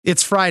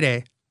It's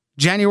Friday,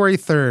 January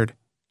 3rd.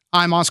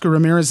 I'm Oscar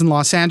Ramirez in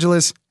Los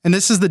Angeles, and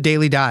this is the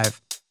Daily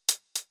Dive.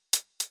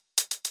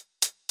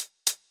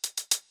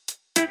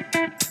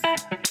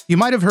 You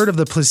might have heard of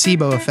the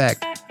placebo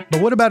effect,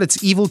 but what about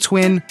its evil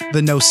twin,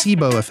 the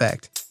nocebo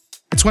effect?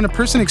 It's when a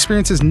person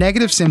experiences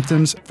negative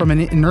symptoms from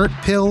an inert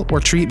pill or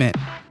treatment,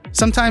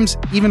 sometimes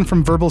even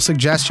from verbal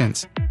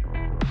suggestions.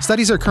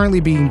 Studies are currently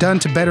being done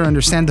to better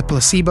understand the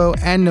placebo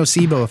and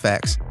nocebo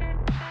effects.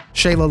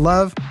 Shayla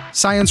Love,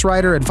 science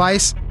writer at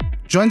Vice,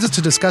 joins us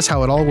to discuss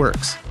how it all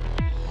works.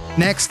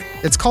 Next,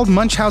 it's called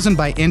Munchausen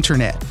by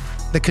internet,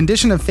 the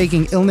condition of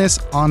faking illness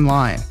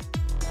online.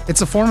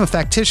 It's a form of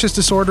factitious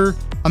disorder,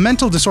 a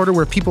mental disorder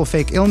where people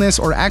fake illness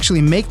or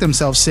actually make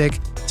themselves sick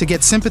to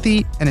get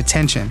sympathy and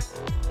attention.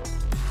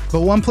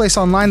 But one place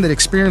online that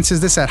experiences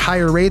this at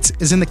higher rates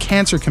is in the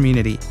cancer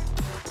community.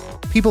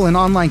 People in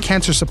online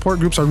cancer support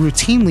groups are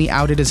routinely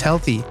outed as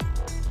healthy.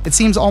 It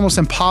seems almost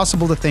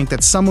impossible to think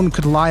that someone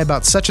could lie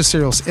about such a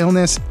serious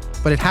illness,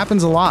 but it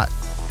happens a lot.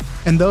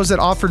 And those that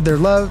offered their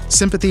love,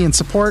 sympathy, and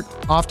support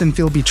often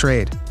feel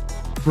betrayed.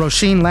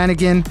 Roisin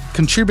Lanigan,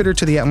 contributor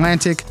to The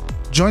Atlantic,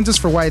 joins us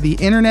for why the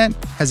internet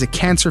has a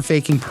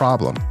cancer-faking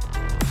problem.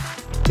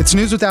 It's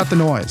news without the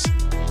noise.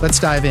 Let's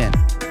dive in.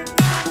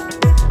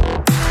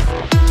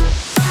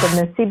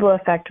 The nocebo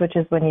effect, which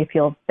is when you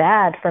feel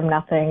bad from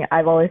nothing,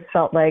 I've always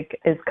felt like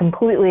is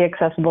completely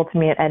accessible to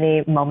me at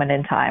any moment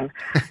in time.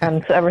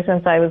 So ever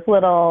since I was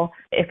little,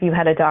 if you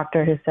had a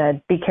doctor who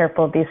said, be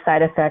careful of these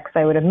side effects,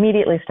 I would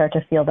immediately start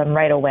to feel them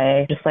right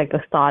away. Just like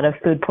the thought of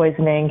food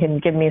poisoning can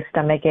give me a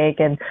stomach ache.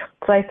 And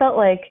so I felt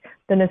like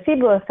the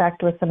nocebo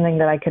effect was something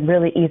that I could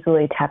really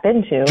easily tap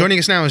into. Joining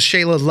us now is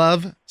Shayla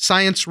Love,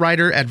 science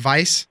writer at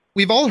Vice.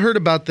 We've all heard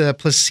about the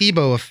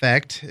placebo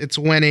effect. It's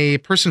when a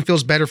person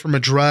feels better from a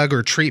drug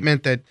or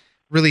treatment that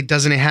really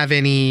doesn't have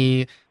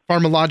any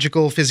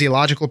pharmacological,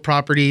 physiological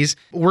properties.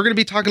 We're going to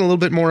be talking a little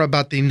bit more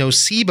about the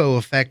nocebo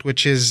effect,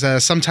 which is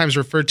sometimes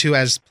referred to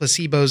as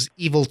placebo's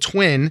evil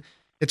twin.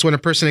 It's when a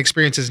person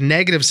experiences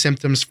negative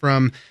symptoms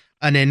from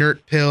an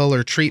inert pill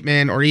or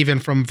treatment, or even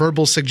from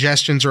verbal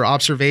suggestions or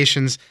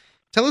observations.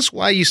 Tell us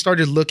why you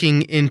started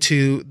looking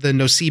into the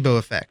nocebo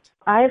effect.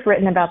 I've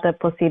written about the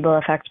placebo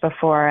effect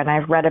before, and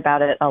I've read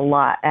about it a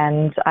lot,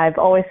 and I've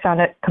always found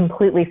it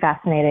completely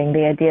fascinating,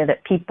 the idea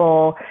that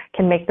people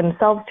can make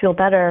themselves feel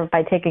better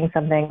by taking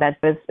something that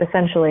is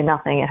essentially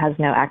nothing. It has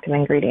no active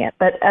ingredient.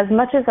 But as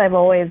much as I've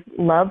always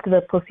loved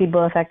the placebo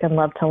effect and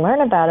loved to learn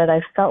about it,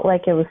 I felt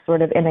like it was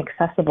sort of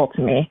inaccessible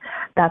to me.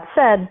 That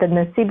said, the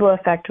nocebo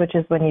effect, which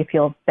is when you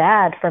feel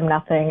bad from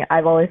nothing,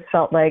 I've always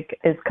felt like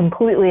is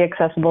completely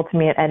accessible to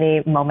me at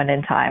any moment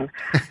in time.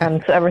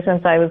 So ever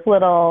since I was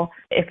little,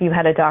 if you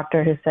had a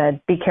doctor who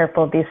said, be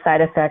careful of these side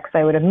effects,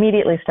 I would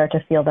immediately start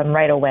to feel them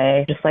right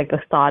away. Just like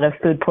the thought of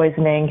food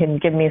poisoning can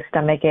give me a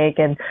stomach ache.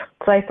 And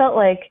so I felt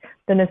like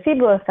the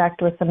nocebo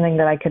effect was something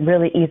that I could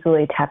really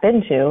easily tap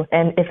into.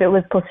 And if it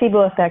was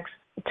placebo effect's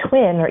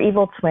twin or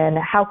evil twin,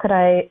 how could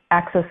I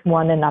access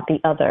one and not the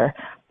other?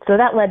 So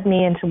that led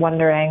me into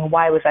wondering,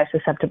 why was I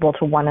susceptible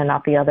to one and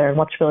not the other, and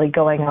what's really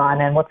going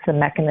on, and what's the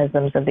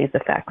mechanisms of these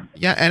effects?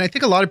 Yeah, and I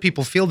think a lot of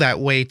people feel that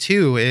way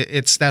too.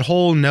 It's that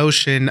whole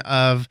notion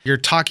of you're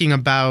talking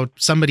about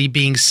somebody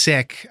being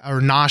sick or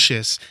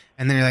nauseous,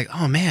 and then you're like,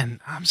 oh man,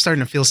 I'm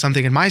starting to feel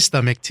something in my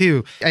stomach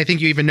too. I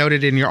think you even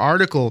noted in your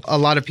article, a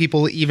lot of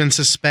people even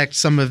suspect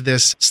some of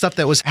this stuff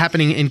that was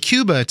happening in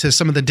Cuba to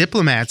some of the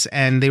diplomats,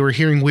 and they were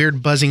hearing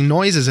weird buzzing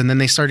noises, and then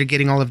they started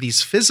getting all of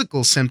these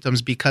physical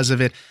symptoms because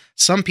of it.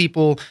 Some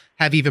people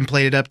have even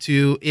played it up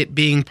to it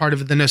being part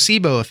of the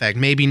nocebo effect.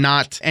 Maybe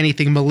not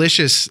anything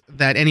malicious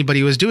that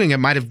anybody was doing. It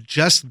might have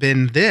just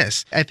been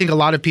this. I think a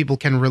lot of people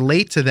can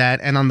relate to that.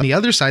 And on the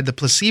other side, the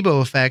placebo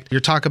effect, you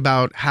talk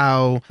about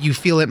how you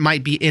feel it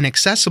might be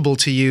inaccessible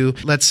to you.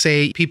 Let's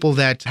say people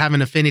that have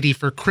an affinity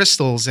for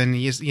crystals, and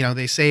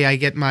they say, I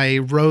get my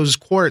rose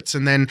quartz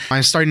and then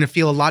I'm starting to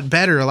feel a lot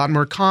better, a lot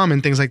more calm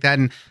and things like that.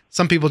 And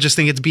some people just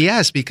think it's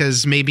BS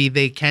because maybe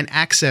they can't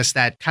access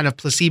that kind of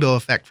placebo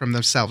effect from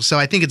themselves. So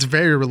I think it's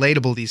very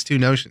relatable, these two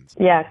notions.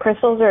 Yeah,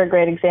 crystals are a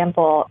great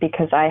example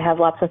because I have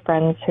lots of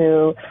friends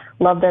who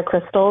love their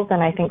crystals,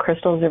 and I think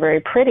crystals are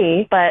very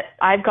pretty. But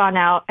I've gone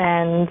out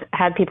and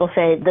had people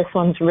say, this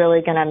one's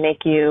really going to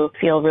make you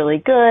feel really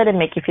good and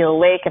make you feel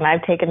awake. And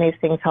I've taken these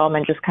things home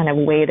and just kind of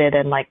waited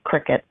and like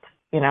crickets.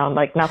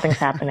 Like nothing's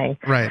happening.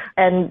 Right.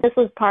 And this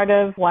was part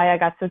of why I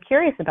got so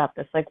curious about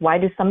this. Like, why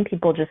do some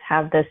people just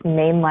have this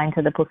mainline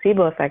to the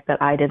placebo effect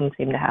that I didn't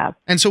seem to have?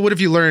 And so what have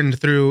you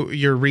learned through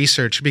your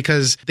research?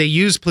 Because they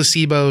use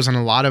placebos on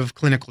a lot of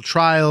clinical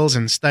trials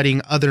and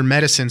studying other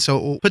medicine.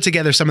 So put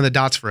together some of the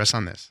dots for us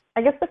on this.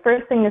 I guess the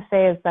first thing to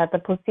say is that the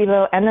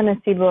placebo and the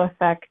nocebo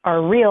effect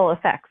are real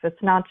effects.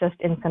 It's not just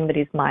in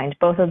somebody's mind.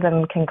 Both of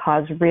them can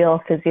cause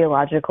real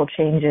physiological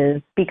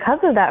changes. Because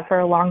of that, for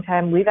a long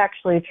time, we've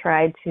actually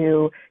tried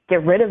to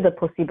get rid of the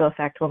placebo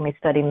effect when we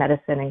study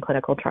medicine in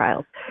clinical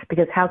trials.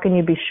 Because how can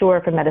you be sure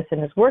if a medicine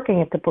is working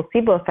if the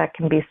placebo effect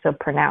can be so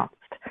pronounced?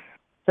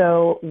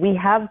 So we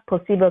have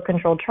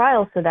placebo-controlled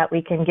trials so that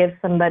we can give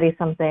somebody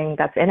something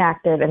that's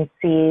inactive and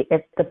see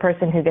if the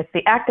person who gets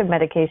the active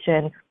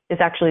medication is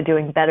actually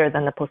doing better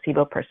than the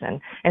placebo person.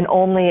 And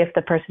only if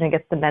the person who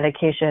gets the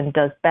medication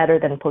does better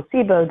than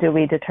placebo do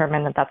we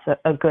determine that that's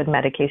a good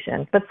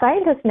medication. But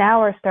scientists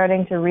now are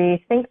starting to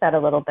rethink that a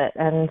little bit.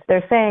 And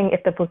they're saying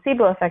if the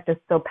placebo effect is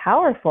so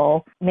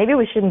powerful, maybe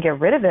we shouldn't get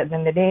rid of it.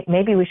 And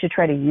maybe we should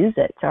try to use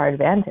it to our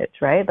advantage,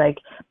 right? Like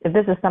if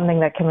this is something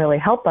that can really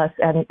help us.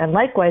 And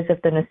likewise,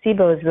 if the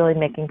nocebo is really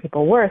making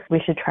people worse,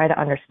 we should try to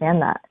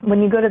understand that.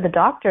 When you go to the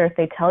doctor, if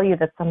they tell you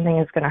that something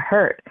is going to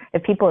hurt,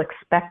 if people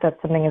expect that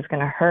something is going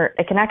to hurt,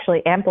 it can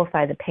actually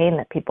amplify the pain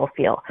that people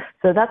feel.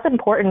 So that's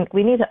important.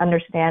 We need to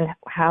understand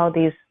how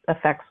these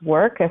effects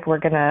work if we're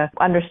going to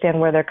understand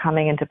where they're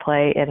coming into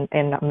play in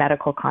a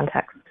medical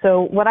context.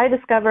 So what I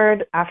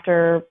discovered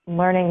after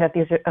learning that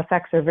these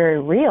effects are very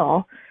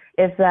real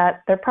is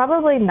that they're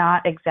probably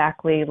not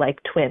exactly like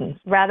twins.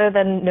 Rather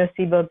than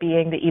nocebo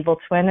being the evil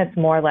twin, it's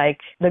more like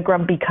the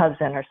grumpy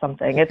cousin or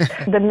something.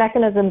 The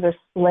mechanisms are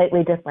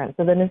slightly different.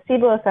 So the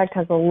nocebo effect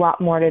has a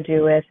lot more to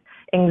do with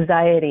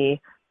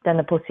anxiety than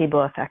the placebo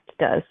effect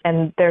does.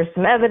 And there's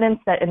some evidence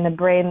that in the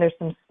brain, there's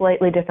some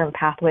slightly different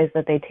pathways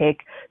that they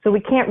take. So we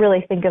can't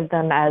really think of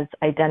them as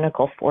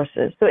identical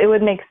forces. So it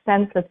would make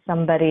sense that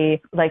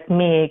somebody like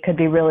me could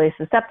be really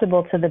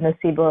susceptible to the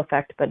nocebo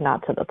effect, but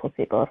not to the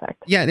placebo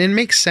effect. Yeah, and it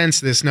makes sense,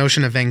 this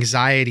notion of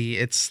anxiety.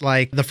 It's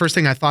like the first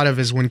thing I thought of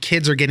is when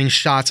kids are getting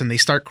shots and they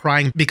start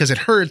crying because it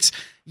hurts,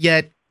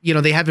 yet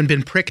they haven't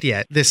been pricked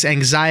yet. This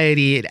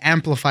anxiety, it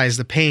amplifies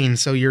the pain.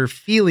 So you're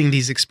feeling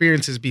these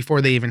experiences before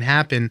they even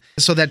happen.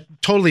 So that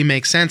totally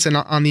makes sense. And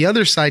on the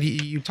other side,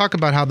 you talk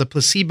about how the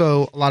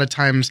placebo a lot of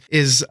times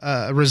is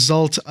a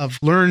result of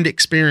learned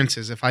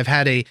experiences. If I've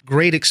had a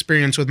great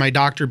experience with my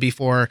doctor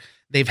before,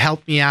 they've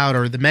helped me out,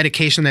 or the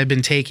medication I've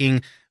been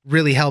taking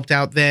really helped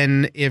out,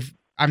 then if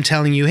I'm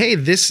telling you, hey,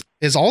 this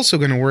is also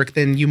going to work,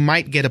 then you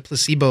might get a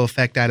placebo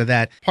effect out of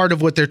that. Part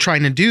of what they're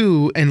trying to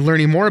do and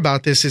learning more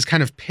about this is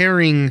kind of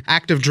pairing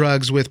active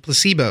drugs with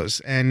placebos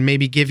and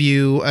maybe give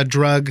you a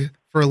drug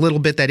for a little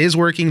bit that is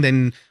working,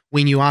 then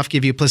wean you off,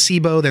 give you a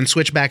placebo, then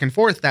switch back and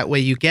forth. That way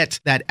you get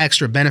that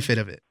extra benefit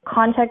of it.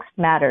 Context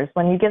matters.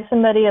 When you give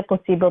somebody a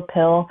placebo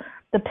pill,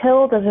 the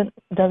pill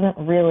doesn't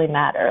really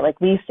matter. Like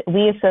we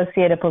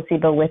associate a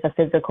placebo with a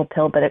physical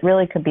pill, but it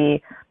really could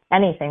be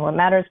anything. What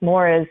matters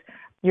more is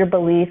your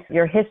beliefs,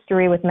 your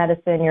history with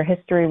medicine, your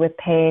history with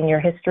pain, your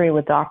history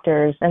with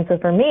doctors. And so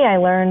for me, I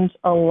learned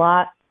a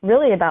lot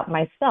really about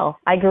myself.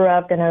 I grew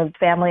up in a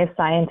family of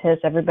scientists.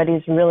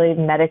 Everybody's really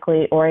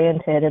medically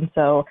oriented. And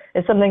so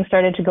if something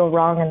started to go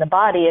wrong in the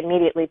body,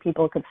 immediately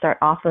people could start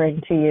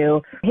offering to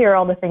you, here are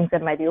all the things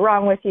that might be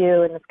wrong with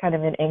you. And it's kind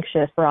of an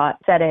anxious, fraught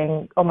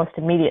setting almost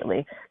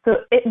immediately. So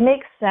it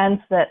makes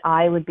sense that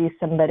I would be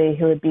somebody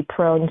who would be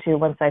prone to,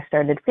 once I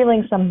started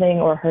feeling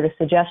something or heard a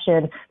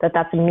suggestion, that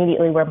that's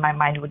immediately where my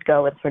mind would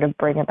go and sort of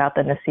bring about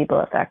the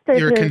nocebo effect.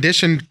 You were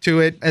conditioned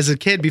to it as a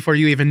kid before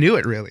you even knew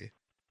it, really.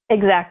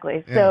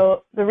 Exactly. Yeah.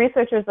 So the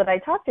researchers that I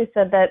talked to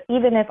said that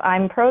even if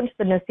I'm prone to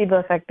the nocebo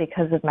effect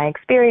because of my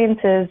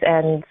experiences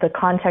and the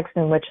context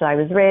in which I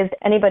was raised,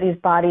 anybody's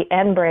body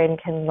and brain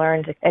can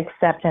learn to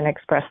accept and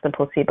express the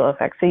placebo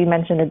effect. So you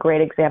mentioned a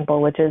great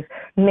example, which is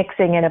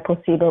mixing in a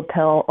placebo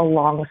pill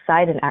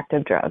alongside an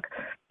active drug.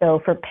 So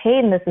for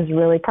pain, this is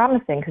really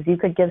promising because you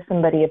could give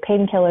somebody a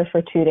painkiller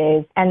for 2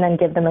 days and then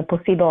give them a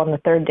placebo on the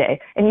third day.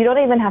 And you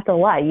don't even have to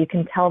lie. You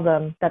can tell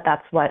them that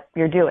that's what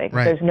you're doing.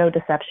 Right. There's no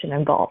deception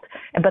involved.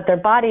 But their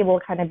body will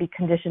kind of be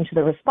conditioned to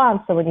the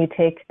response. So when you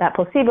take that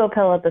placebo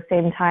pill at the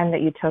same time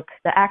that you took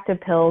the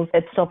active pills,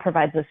 it still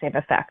provides the same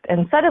effect.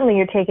 And suddenly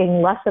you're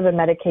taking less of a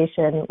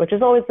medication, which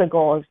is always the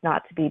goal, is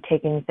not to be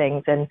taking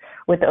things. And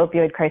with the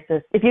opioid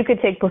crisis, if you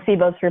could take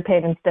placebos for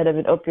pain instead of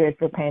an opioid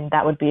for pain,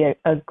 that would be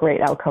a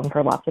great outcome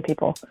for lots of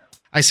people.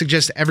 I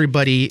suggest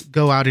everybody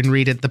go out and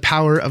read it, The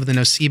Power of the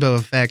Nocebo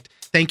Effect.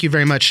 Thank you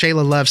very much,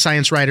 Shayla Love,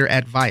 science writer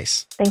at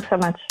Vice. Thanks so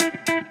much.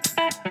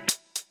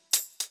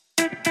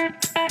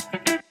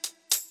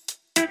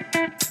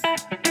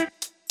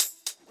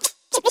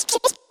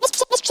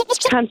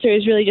 Cancer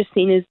is really just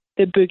seen as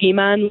the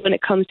boogeyman when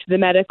it comes to the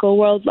medical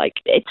world. Like,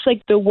 it's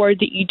like the word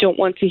that you don't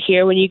want to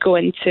hear when you go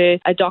into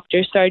a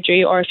doctor's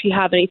surgery, or if you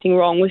have anything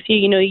wrong with you.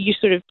 You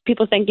sort of,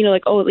 people think,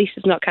 like, oh, at least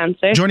it's not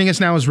cancer. Joining us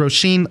now is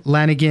Roisin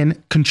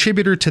Lanigan,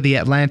 contributor to The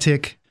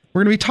Atlantic.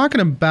 We're going to be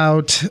talking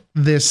about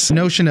this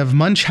notion of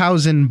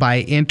Munchausen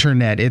by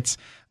internet. It's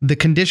the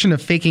condition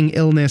of faking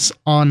illness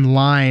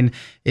online.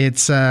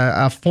 It's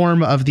a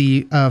form of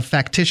the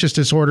factitious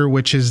disorder,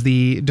 which is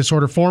the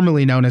disorder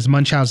formerly known as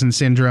Munchausen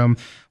syndrome,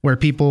 where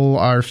people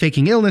are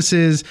faking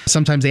illnesses.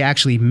 Sometimes they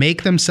actually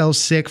make themselves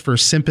sick for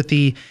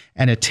sympathy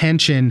and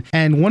attention.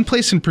 And one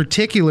place in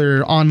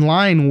particular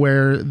online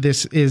where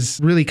this is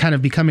really kind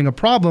of becoming a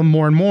problem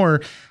more and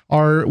more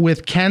are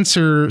with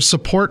cancer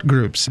support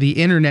groups. The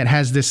internet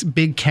has this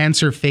big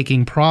cancer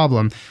faking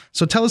problem.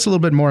 So tell us a little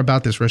bit more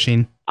about this,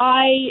 Roisin.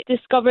 I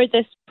discovered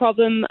this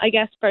problem, I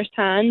guess,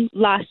 firsthand.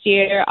 Last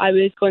year, I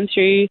was going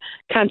through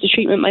cancer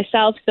treatment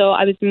myself, so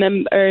I was a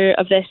member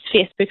of this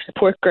Facebook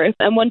support group.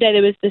 And one day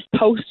there was this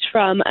post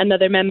from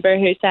another member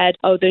who said,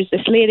 oh, there's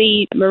this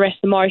lady,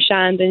 Marissa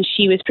Marchand, and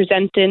she was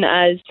presenting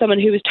as someone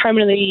who was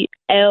terminally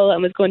ill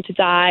and was going to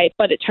die,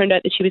 but it turned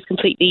out that she was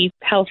completely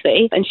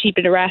healthy and she'd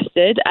been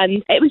arrested.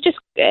 And it was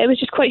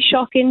just quite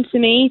shocking to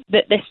me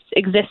that this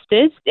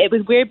existed. It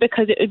was weird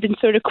because it had been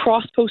sort of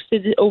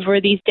cross-posted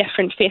over these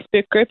different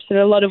Facebook groups, and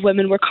a lot of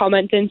women were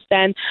commenting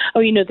saying, oh,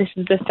 you know, this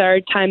is the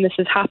third time this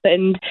has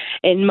happened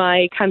in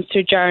my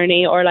cancer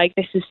journey, or like,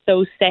 this is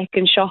so sick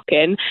and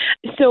shocking.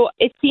 So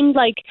it seemed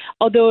like,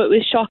 although it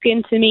was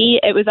shocking to me,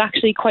 it was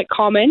actually quite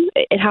common.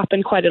 It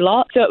happened quite a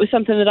lot. So it was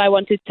something that I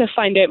wanted to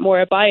find out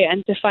more about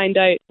and to find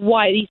out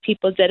why these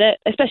people did it,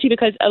 especially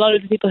because a lot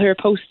of the people who were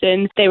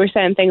posting, they were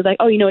saying things like,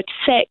 oh, you know, it's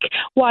sick.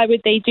 Why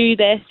would they do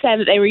this? Saying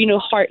that they were, you know,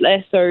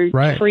 heartless or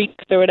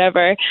freaks or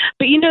whatever.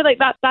 But, you know, like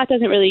that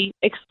doesn't really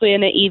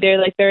explain it either.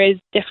 Like, there is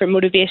different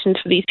motivations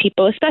for these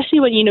people, especially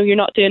when, you know, you're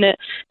not doing it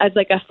as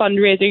like a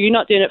fundraiser. You're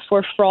not doing it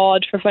for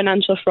fraud, for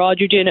financial fraud.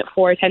 You're doing it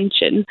for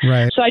attention.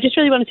 Right. So I just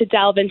really wanted to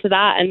delve into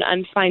that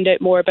and find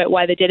out more about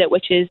why they did it,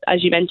 which is,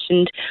 as you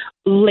mentioned,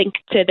 linked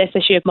to this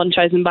issue of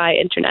Munchausen by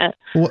internet.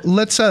 Well,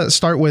 let's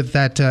start with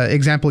that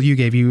example you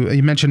gave.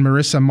 You mentioned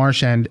Marissa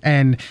Marchand,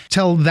 and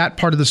tell that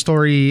part of the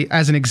story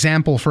as an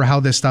example for how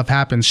this stuff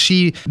happens.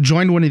 She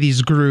joined one of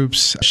these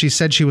groups. She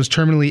said she was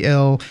terminally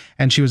ill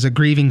and she was a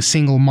grieving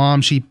single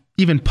mom. She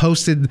even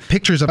posted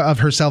pictures of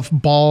herself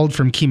bald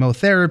from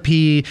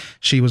chemotherapy.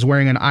 She was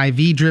wearing an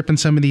IV drip in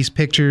some of these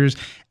pictures.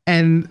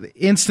 And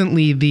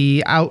instantly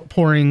the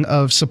outpouring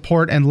of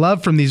support and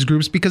love from these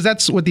groups, because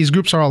that's what these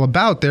groups are all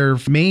about. They're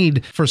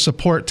made for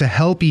support to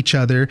help each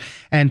other.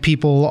 And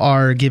people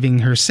are giving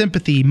her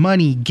sympathy,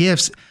 money,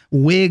 gifts,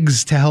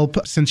 wigs to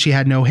help since she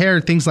had no hair,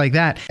 things like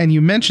that. And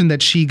you mentioned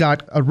that she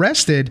got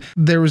arrested.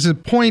 There was a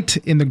point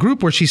in the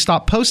group where she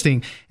stopped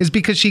posting, is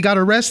because she got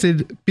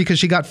arrested because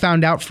she got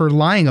found out for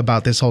lying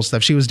about this whole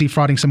stuff. She was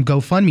defrauding some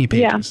GoFundMe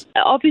pages.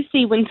 Yeah.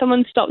 Obviously, when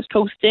someone stops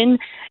posting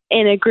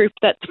in a group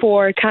that's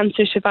for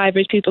cancer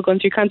survivors, people going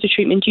through cancer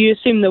treatment, you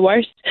assume the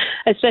worst,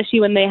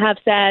 especially when they have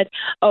said,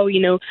 oh, you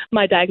know,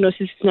 my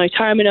diagnosis is now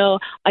terminal,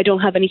 I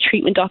don't have any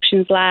treatment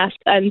options left.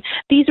 And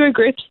these were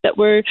groups that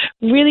were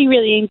really,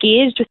 really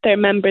engaged with their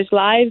members'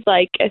 lives,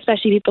 like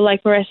especially people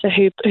like Marissa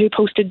who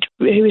posted,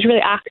 who was really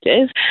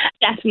active.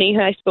 Stephanie,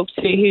 who I spoke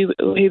to, who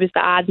was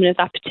the admin of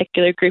that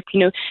particular group, you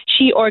know,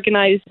 she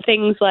organised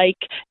things like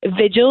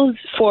vigils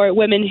for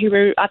women who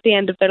were at the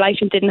end of their life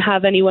and didn't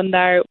have anyone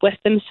there with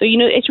them. So, you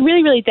know, it's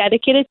really, really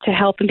dedicated to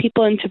helping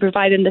people and to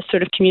providing this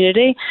sort of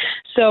community.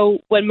 So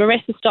when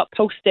Marissa stopped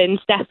posting,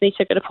 Stephanie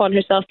took it upon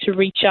herself to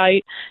reach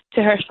out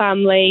to her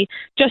family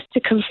just to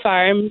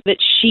confirm that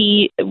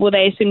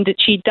they assumed that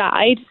she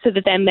died, so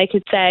that then they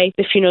could say,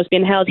 the funeral's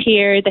being held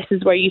here, this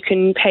is where you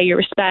can pay your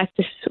respect,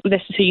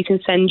 this is who you can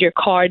send your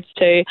cards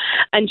to.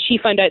 And she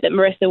found out that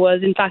Marissa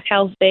was in fact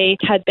healthy,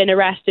 had been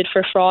arrested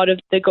for fraud of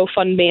the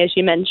GoFundMe, as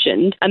you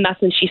mentioned. And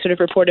that's when she sort of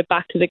reported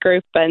back to the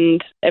group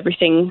and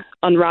everything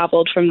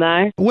unraveled from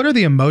there. What are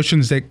the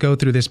emotions that go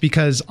through this?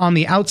 Because on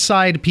the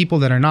outside, people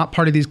that are not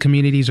part of these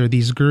communities or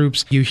these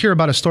groups, you hear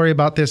about a story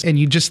about this and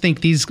you just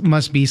think these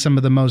must be some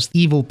of the most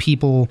evil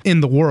people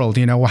in the world.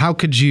 You know, how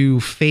could you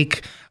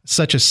fake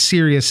such a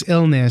serious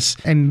illness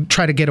and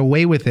try to get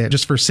away with it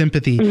just for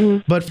sympathy?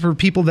 Mm-hmm. But for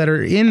people that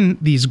are in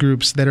these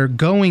groups that are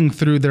going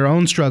through their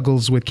own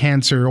struggles with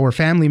cancer, or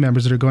family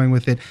members that are going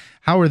with it,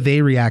 how are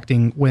they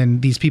reacting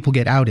when these people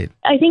get outed?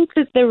 I think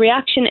that the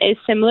reaction is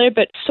similar,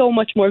 but so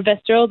much more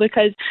visceral,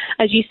 because,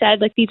 as you said,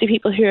 like, these are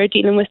people who are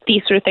dealing with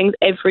these sort of things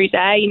every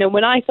day. You know,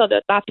 when I saw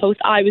that post,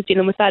 I was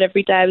dealing with that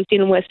every day. I was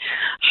dealing with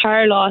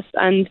hair loss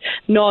and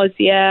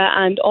nausea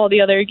and all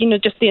the other, you know,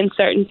 just the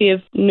uncertainty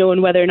of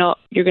knowing whether or not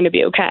you're going to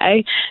be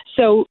okay.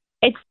 So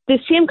it's the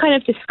same kind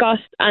of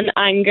disgust and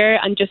anger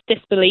and just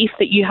disbelief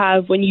that you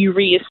have when you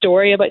read a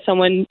story about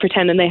someone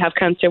pretending they have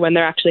cancer when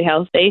they're actually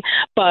healthy.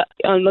 But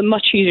on a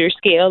much huger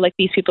scale, like,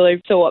 these people are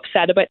so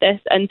upset about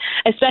this. And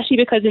especially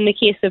because in the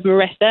case of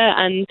Marissa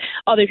and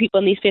other people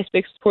in these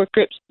Facebook support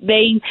groups,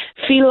 they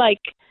feel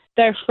like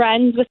they're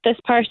friends with this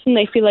person.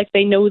 They feel like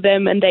they know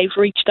them and they've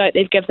reached out,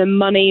 they've given them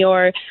money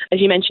or,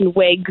 as you mentioned,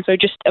 wigs or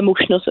just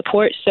emotional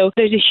support. So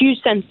there's a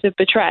huge sense of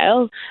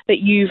betrayal that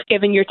you've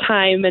given your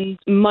time and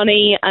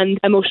money and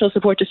emotional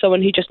support to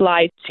someone who just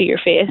lied to your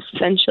face,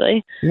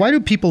 essentially. Why do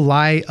people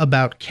lie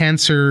about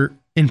cancer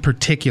in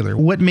particular?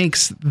 What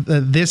makes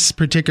this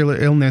particular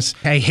illness,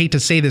 I hate to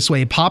say this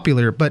way,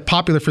 popular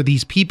for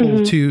these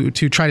people to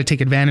try to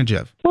take advantage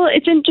of? Well,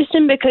 it's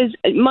interesting because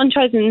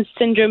Munchausen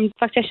syndrome,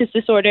 factitious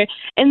disorder,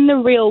 in the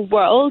real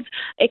world,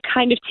 it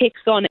kind of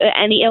takes on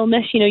any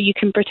illness. You know, you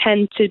can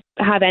pretend to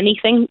have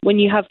anything when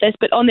you have this,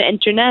 but on the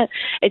internet,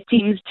 it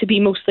seems to be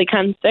mostly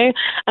cancer.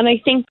 And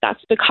I think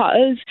that's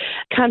because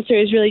cancer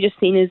is really just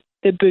seen as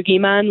the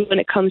boogeyman when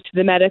it comes to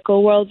the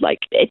medical world. Like,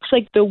 it's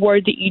like the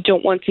word that you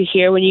don't want to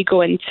hear when you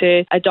go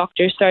into a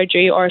doctor's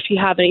surgery, or if you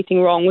have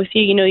anything wrong with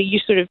you. You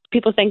sort of,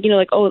 people think,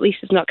 like, oh, at least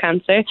it's not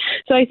cancer.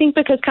 So I think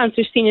because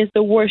cancer is seen as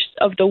the worst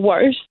of the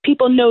worst,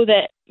 people know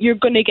that you're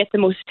going to get the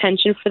most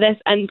attention for this.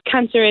 And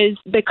cancer is,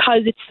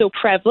 because it's so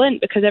prevalent,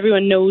 because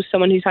everyone knows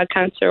someone who's had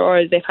cancer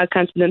or they've had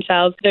cancer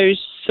themselves, there's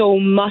so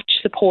much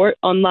support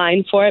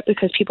online for it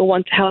because people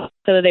want to help,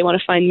 so they want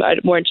to find out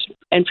more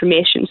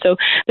information. So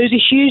there's a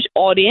huge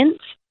audience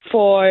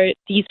for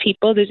these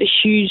people. There's a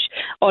huge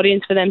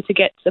audience for them to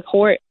get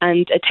support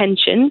and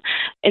attention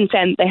in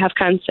saying they have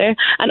cancer.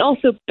 And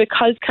also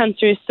because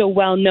cancer is so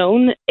well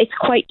known, it's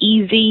quite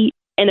easy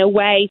in a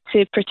way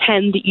to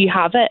pretend that you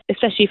have it,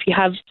 especially if you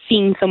have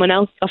seen someone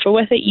else suffer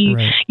with it.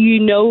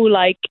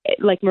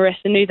 Like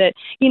Marissa knew that,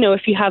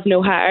 if you have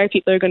no hair,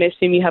 people are going to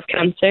assume you have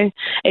cancer.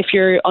 If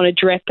you're on a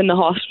drip in the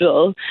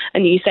hospital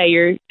and you say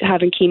you're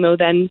having chemo,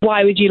 then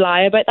why would you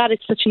lie about that?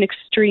 It's such an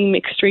extreme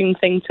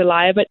thing to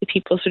lie about. The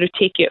people sort of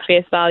take you at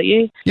face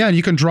value. Yeah, and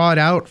you can draw it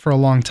out for a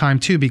long time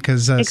too,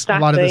 because a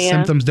lot of the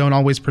symptoms don't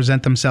always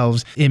present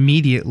themselves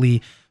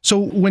immediately. So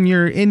when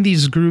you're in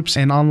these groups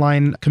and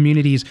online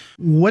communities,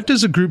 what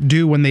does a group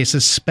do when they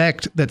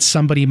suspect that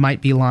somebody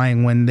might be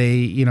lying, when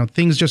they,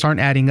 things just aren't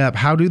adding up?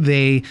 How do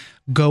they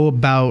go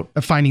about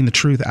finding the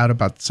truth out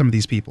about some of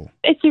these people?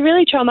 It's a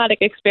really traumatic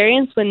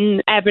experience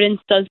when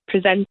evidence does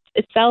present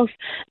itself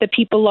that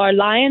people are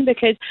lying,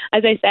 because,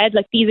 as I said,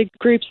 like, these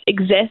groups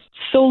exist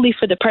solely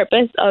for the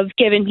purpose of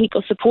giving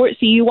people support.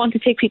 So you want to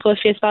take people at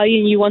face value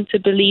and you want to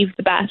believe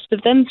the best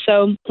of them.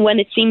 So when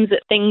it seems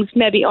that things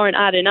maybe aren't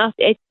adding up,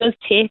 it does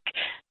take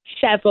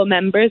several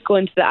members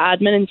going to the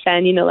admin and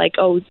saying,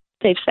 oh,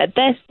 they've said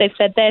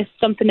this,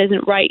 something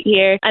isn't right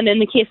here. And in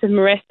the case of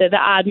Marissa, the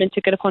admin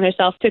took it upon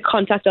herself to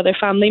contact other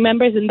family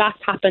members, and that's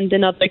happened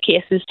in other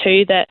cases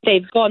too, that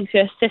they've gone to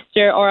a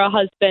sister or a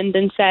husband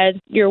and said,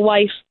 your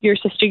wife, your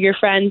sister, your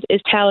friend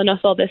is telling us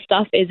all this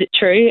stuff, is it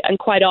true? And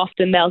quite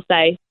often they'll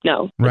say,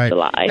 no, it's a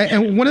lie.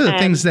 And one of the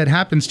things that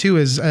happens too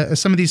is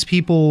some of these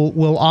people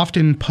will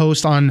often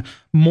post on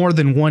more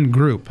than one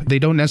group. They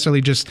don't necessarily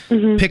just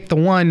pick the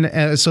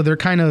one. So they're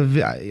kind of,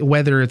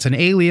 whether it's an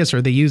alias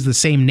or they use the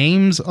same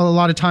names a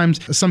lot of times,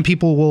 some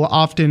people will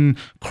often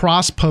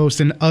cross-post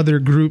in other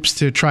groups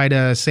to try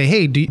to say,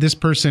 hey, this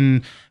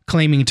person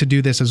claiming to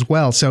do this as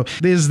well. So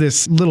there's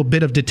this little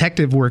bit of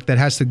detective work that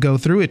has to go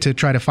through it to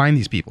try to find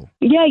these people.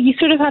 Yeah, you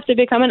sort of have to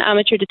become an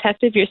amateur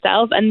detective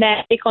yourself and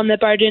then take on the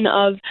burden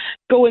of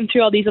going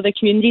through all these other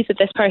communities that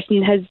this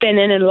person has been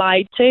in and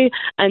lied to,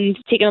 and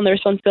taking on the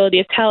responsibility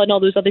of telling all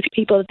those other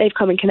people that they've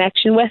come in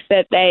connection with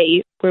that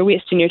they were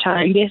wasting your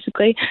time,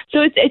 basically.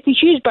 So it's a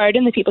huge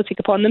burden that people take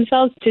upon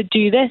themselves to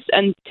do this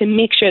and to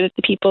make sure that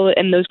the people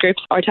in those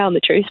groups are telling the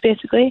truth,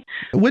 basically.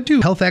 What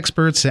do health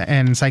experts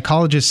and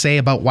psychologists say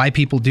about why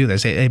people do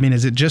this? I mean,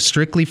 is it just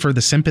strictly for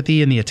the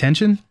sympathy and the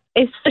attention?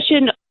 It's such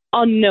an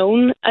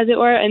unknown, as it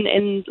were,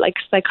 in like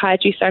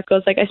psychiatry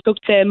circles. Like, I spoke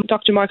to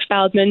Dr. Mark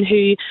Feldman,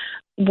 who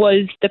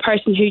was the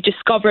person who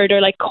discovered or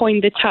like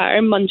coined the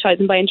term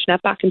Munchausen by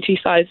internet back in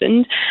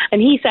 2000.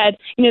 And he said,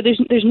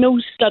 there's no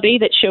study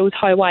that shows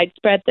how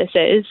widespread this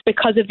is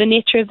because of the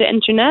nature of the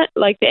internet.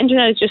 Like, the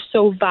internet is just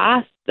so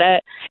vast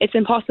that it's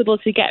impossible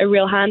to get a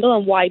real handle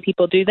on why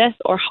people do this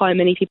or how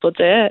many people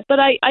do it. But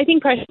I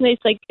think personally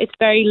it's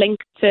very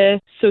linked to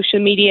social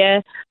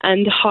media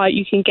and how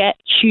you can get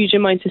huge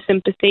amounts of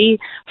sympathy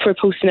for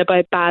posting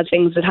about bad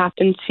things that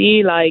happen to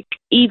you. Like,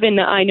 even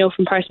I know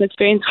from personal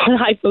experience, when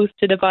I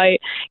posted about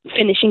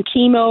finishing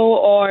chemo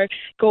or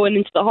going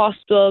into the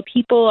hospital,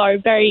 people are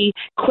very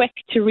quick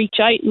to reach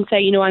out and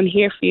say, I'm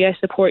here for you, I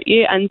support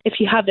you. And if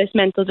you have this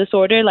mental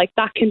disorder, like,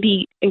 that can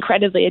be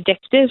incredibly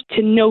addictive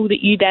to know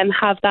that you then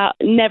have that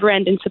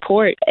never-ending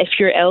support if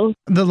you're ill.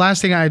 The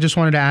last thing I just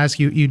wanted to ask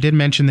you, you did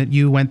mention that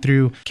you went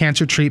through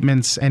cancer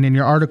treatments, and in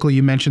your article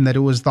you mentioned that it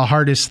was the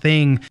hardest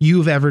thing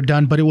you've ever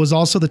done, but it was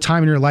also the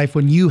time in your life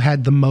when you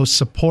had the most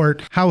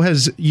support. How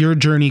has your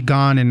journey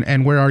gone,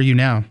 and where are you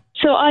now?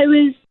 So I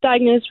was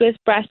diagnosed with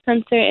breast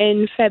cancer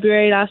in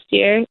February last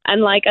year.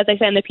 And like, as I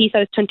said in the piece, I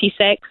was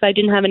 26. I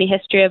didn't have any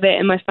history of it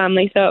in my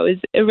family. So it was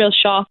a real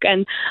shock.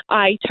 And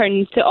I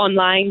turned to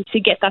online to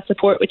get that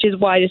support, which is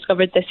why I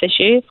discovered this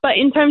issue. But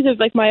in terms of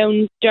like my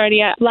own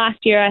journey, last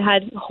year I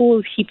had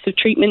whole heaps of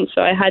treatments.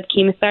 So I had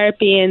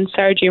chemotherapy and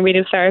surgery and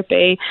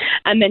radiotherapy.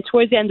 And then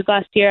towards the end of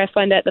last year, I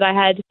found out that I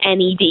had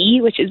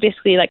NED, which is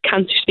basically like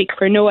cancer speak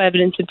for no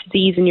evidence of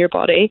disease in your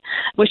body,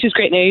 which is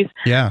great news.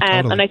 Yeah,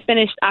 totally. And I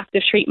finished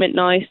active treatment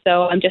now.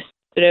 So I'm just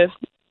sort of,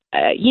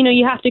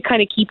 you have to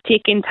kind of keep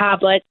taking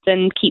tablets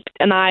and keep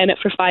an eye on it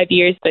for 5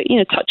 years. But,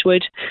 touch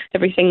wood,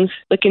 everything's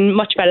looking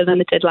much better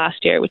than it did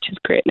last year, which is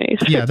great news.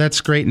 Yeah,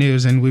 that's great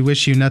news. And we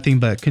wish you nothing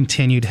but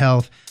continued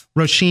health.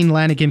 Roisin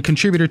Lanigan,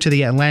 contributor to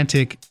The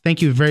Atlantic,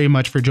 thank you very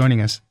much for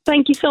joining us.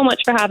 Thank you so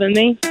much for having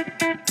me.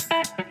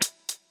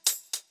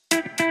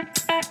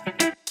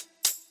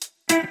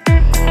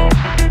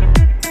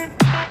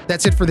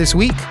 That's it for this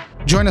week.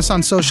 Join us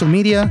on social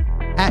media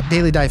at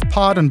Daily Dive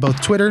Pod on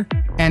both Twitter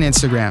and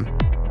Instagram.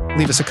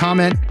 Leave us a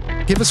comment,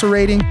 give us a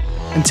rating,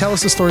 and tell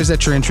us the stories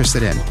that you're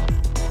interested in.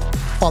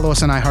 Follow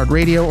us on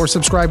iHeartRadio or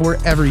subscribe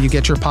wherever you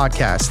get your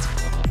podcast.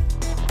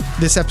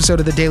 This episode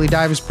of The Daily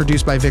Dive is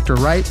produced by Victor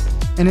Wright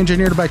and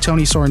engineered by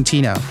Tony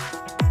Sorrentino.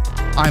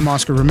 I'm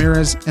Oscar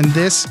Ramirez, and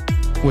this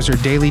was your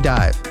Daily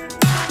Dive.